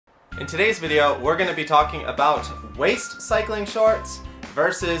In today's video, we're going to be talking about waist cycling shorts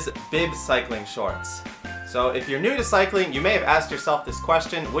versus bib cycling shorts. So if you're new to cycling, you may have asked yourself this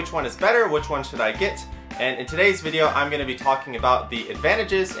question, which one is better, which one should I get? And in today's video, I'm going to be talking about the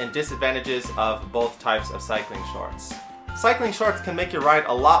advantages and disadvantages of both types of cycling shorts. Cycling shorts can make your ride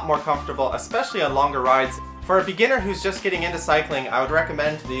a lot more comfortable, especially on longer rides. For a beginner who's just getting into cycling, I would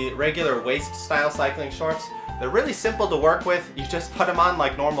recommend the regular waist style cycling shorts. They're really simple to work with. You just put them on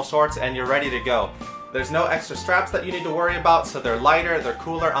like normal shorts and you're ready to go. There's no extra straps that you need to worry about, so they're lighter, they're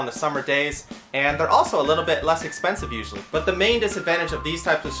cooler on the summer days, and they're also a little bit less expensive usually. But the main disadvantage of these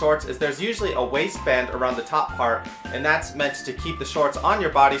types of shorts is there's usually a waistband around the top part, and that's meant to keep the shorts on your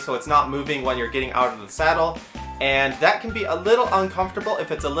body so it's not moving when you're getting out of the saddle. And that can be a little uncomfortable if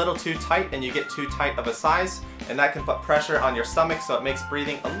it's a little too tight and you get too tight of a size, and that can put pressure on your stomach, so it makes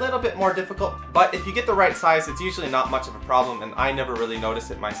breathing a little bit more difficult. But if you get the right size, it's usually not much of a problem, and I never really notice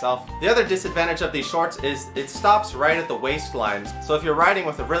it myself. The other disadvantage of these shorts is it stops right at the waistline. So if you're riding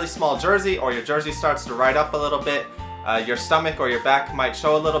with a really small jersey, or your jersey starts to ride up a little bit, your stomach or your back might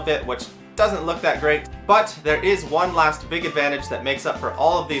show a little bit, which doesn't look that great. But there is one last big advantage that makes up for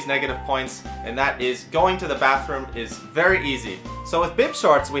all of these negative points, and that is going to the bathroom is very easy. So with bib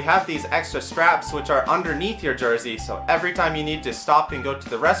shorts, we have these extra straps which are underneath your jersey, so every time you need to stop and go to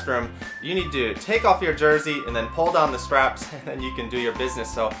the restroom, you need to take off your jersey and then pull down the straps, and then you can do your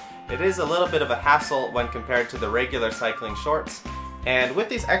business. So it is a little bit of a hassle when compared to the regular cycling shorts. And with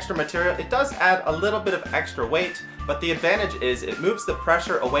these extra material, it does add a little bit of extra weight, but the advantage is it moves the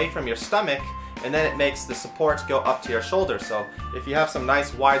pressure away from your stomach, and then it makes the support go up to your shoulder. So if you have some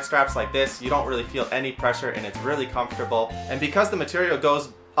nice wide straps like this, you don't really feel any pressure and it's really comfortable. And because the material goes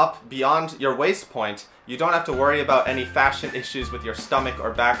up beyond your waist point, you don't have to worry about any fashion issues with your stomach or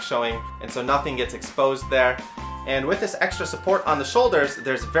back showing, and so nothing gets exposed there. And with this extra support on the shoulders,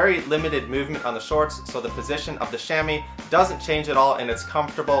 there's very limited movement on the shorts, so the position of the chamois doesn't change at all, and it's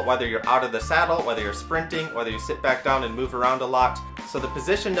comfortable whether you're out of the saddle, whether you're sprinting, whether you sit back down and move around a lot. So the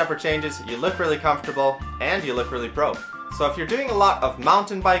position never changes, you look really comfortable, and you look really pro. So if you're doing a lot of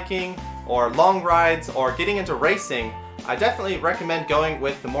mountain biking, or long rides, or getting into racing, I definitely recommend going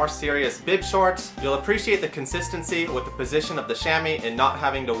with the more serious bib shorts. You'll appreciate the consistency with the position of the chamois and not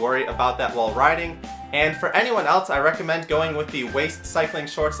having to worry about that while riding. And for anyone else, I recommend going with the waist cycling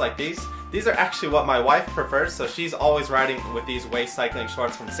shorts like these. These are actually what my wife prefers, so she's always riding with these waist cycling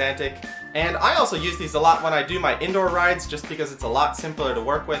shorts from Santic. And I also use these a lot when I do my indoor rides, just because it's a lot simpler to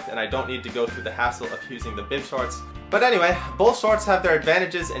work with and I don't need to go through the hassle of using the bib shorts. But anyway, both shorts have their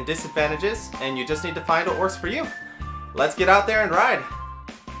advantages and disadvantages, and you just need to find what works for you. Let's get out there and ride!